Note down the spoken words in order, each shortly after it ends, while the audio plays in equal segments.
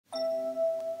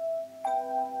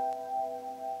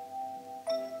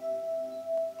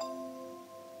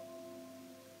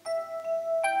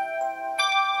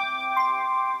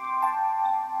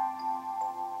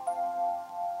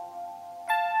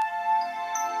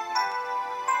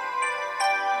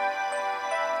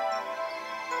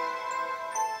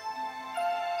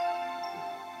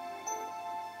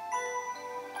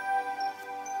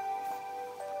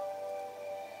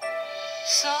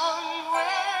Somewhere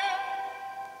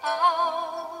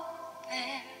out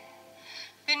there,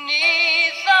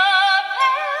 beneath the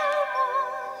pale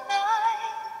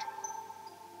moonlight,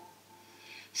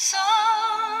 someone's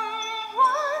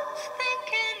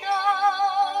thinking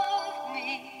of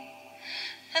me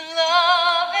and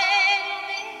loving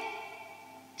me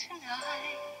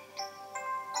tonight.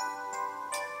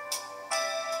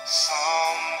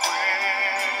 Somewhere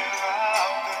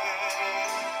out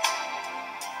there,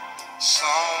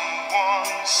 someone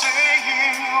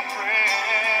saying a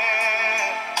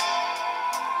prayer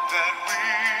that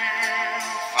we'll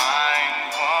find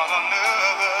one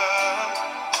another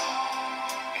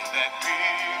in that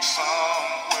big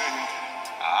somewhere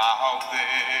out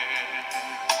there.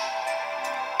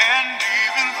 And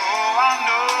even though I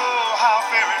know how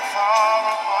very far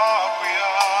apart we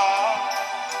are,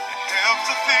 it helps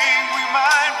to think we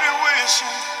might be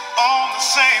wishing on the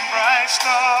same bright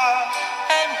star.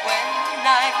 And when the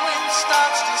night wind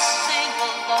starts to sing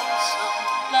a lonesome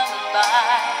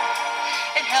lullaby,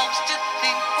 it helps to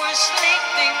think we're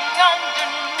sleeping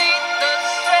underneath the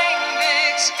same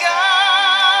big sky.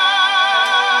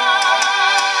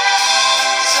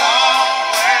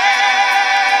 Somewhere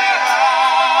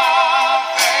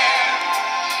out there,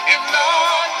 if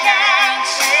love can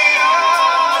see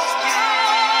us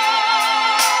through,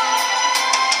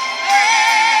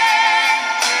 then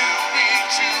we'll be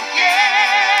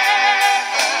together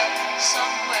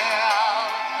somewhere out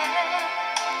there,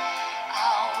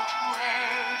 out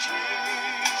where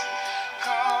dreams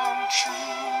come true.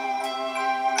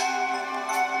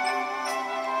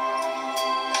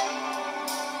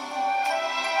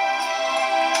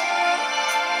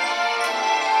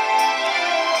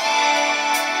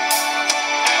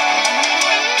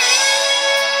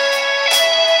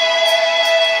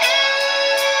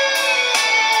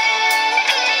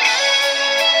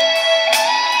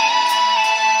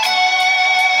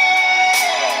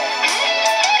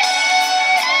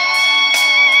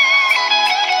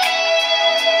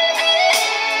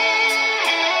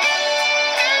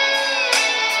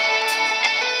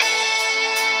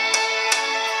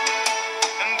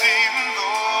 And even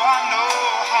though I know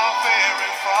how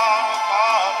very far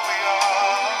apart we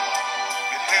are,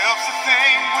 it helps to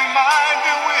think we might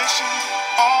be wishing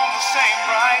on the same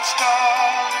bright star.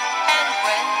 And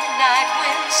when the night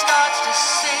wind starts to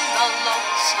sing a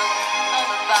lonesome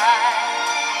lullaby,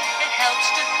 it helps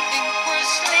to think we're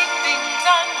sleeping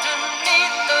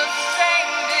underneath the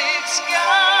same big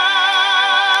sky.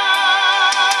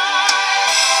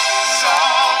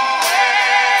 Somewhere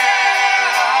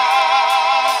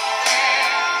out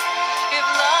there, if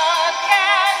love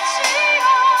can see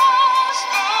us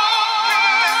through,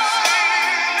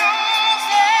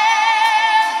 then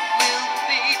we'll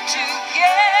be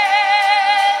together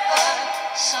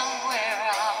somewhere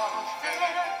out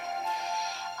there,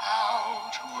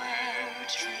 out where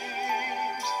dreams